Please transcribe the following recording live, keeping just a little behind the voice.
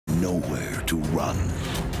nowhere to run,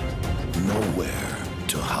 nowhere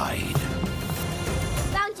to hide.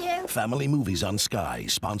 Found you. Family Movies on Sky,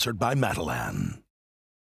 sponsored by Matalan.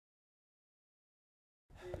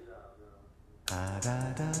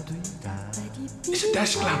 It's a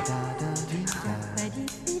desk lamp.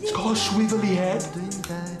 It's got a swivelly head.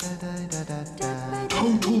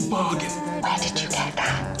 Total bargain. Where did you get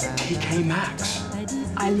that? TK Maxx.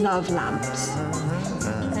 I love lamps.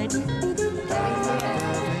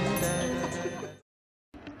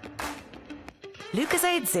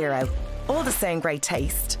 Lucozade Zero, all the same great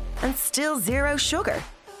taste, and still zero sugar.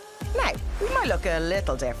 Now, we might look a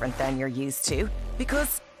little different than you're used to,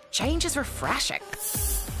 because change is refreshing.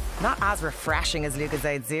 Not as refreshing as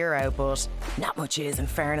Lucozade Zero, but not much is, in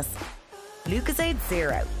fairness. Lucozade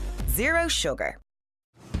Zero, zero sugar.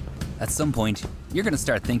 At some point, you're going to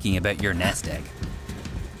start thinking about your nest egg.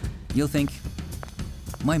 You'll think,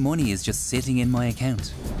 my money is just sitting in my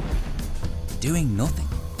account, doing nothing.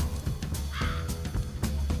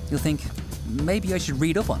 You'll think, maybe I should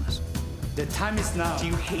read up on it. The time is now. Do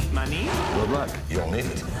you hate money? Good luck. You'll need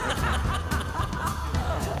it.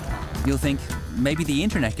 You'll think, maybe the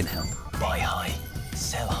internet can help. Buy high,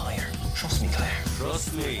 sell higher. Trust me, Claire.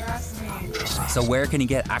 Trust me. Trust me. So where can you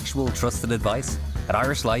get actual trusted advice? At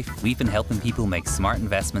Irish Life, we've been helping people make smart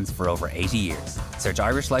investments for over 80 years. Search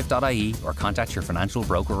irishlife.ie or contact your financial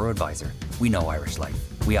broker or advisor. We know Irish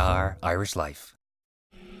Life. We are Irish Life.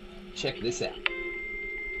 Check this out.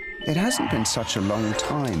 It hasn't been such a long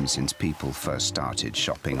time since people first started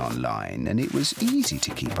shopping online, and it was easy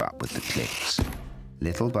to keep up with the clicks.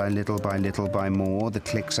 Little by little by little by more, the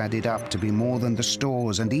clicks added up to be more than the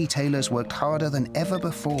stores, and e-tailers worked harder than ever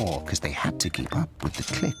before because they had to keep up with the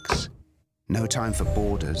clicks. No time for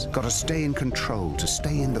borders. Got to stay in control, to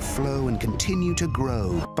stay in the flow and continue to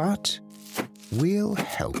grow. But we'll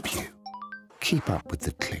help you. Keep up with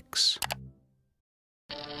the clicks.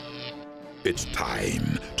 It's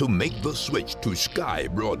time to make the switch to Sky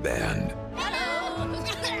Broadband.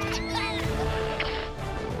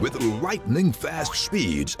 With lightning-fast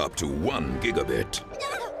speeds up to 1 gigabit.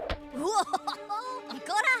 Whoa, I'm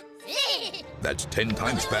gonna see. That's 10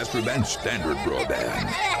 times faster than standard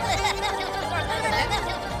broadband.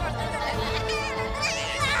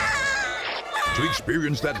 To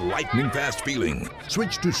experience that lightning-fast feeling,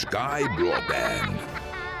 switch to Sky Broadband.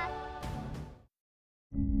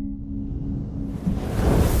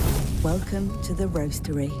 Welcome to the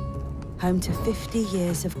Roastery, home to 50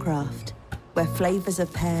 years of craft, where flavours are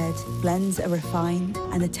paired, blends are refined,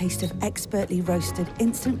 and the taste of expertly roasted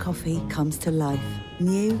instant coffee comes to life.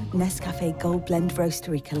 New Nescafe Gold Blend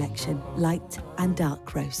Roastery Collection, light and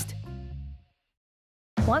dark roast.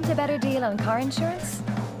 Want a better deal on car insurance?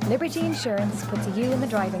 Liberty Insurance puts you in the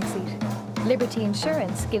driving seat. Liberty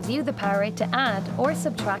Insurance gives you the power to add or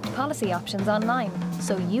subtract policy options online,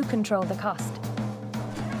 so you control the cost.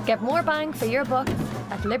 Get more bang for your buck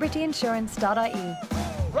at libertyinsurance.ie.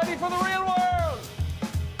 Ready for the real world!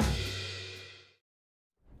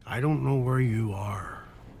 I don't know where you are,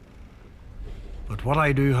 but what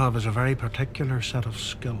I do have is a very particular set of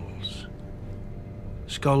skills.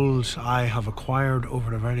 Skills I have acquired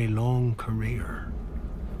over a very long career.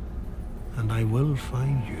 And I will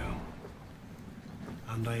find you.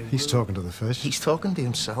 And He's talking to the fish. He's talking to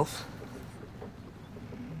himself.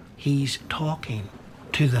 He's talking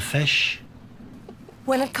to the fish.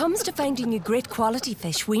 When it comes to finding you great quality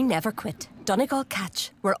fish, we never quit. Donegal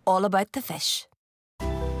Catch, we're all about the fish.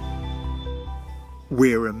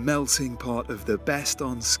 We're a melting pot of the best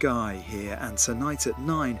on Sky here, and tonight at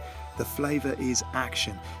 9, the flavour is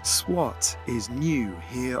action. SWAT is new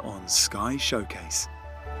here on Sky Showcase.